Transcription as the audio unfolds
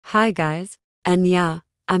Hi guys. And yeah,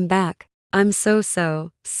 I'm back. I'm so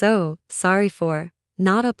sorry for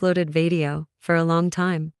not uploaded video for a long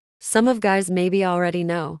time. Some of guys maybe already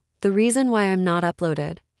know. The reason why I'm not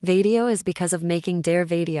uploaded video is because of making Dare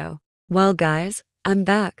video. Well guys, I'm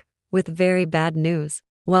back with very bad news.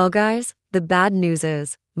 Well guys, the bad news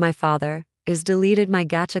is my father is deleted my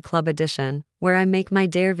Gacha Club edition where I make my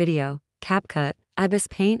Dare video, CapCut, Ibis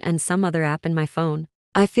Paint and some other app in my phone.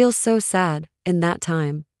 I feel so sad in that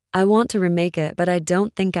time. I want to remake it but I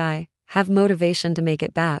don't think I have motivation to make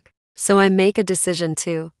it back. So I make a decision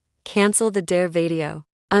to cancel the Dare video.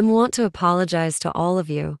 I want to apologize to all of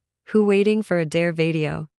you who waiting for a Dare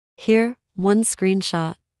video. Here, one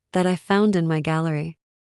screenshot that I found in my gallery.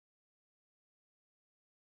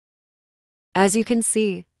 As you can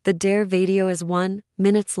see, the Dare video is 1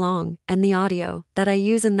 minute long and the audio that I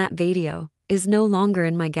use in that video is no longer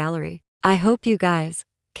in my gallery. I hope you guys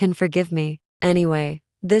can forgive me. Anyway,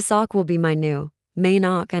 this awk will be my new main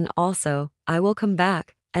awk and also I will come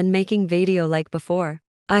back and making video like before.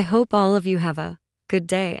 I hope all of you have a good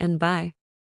day and bye.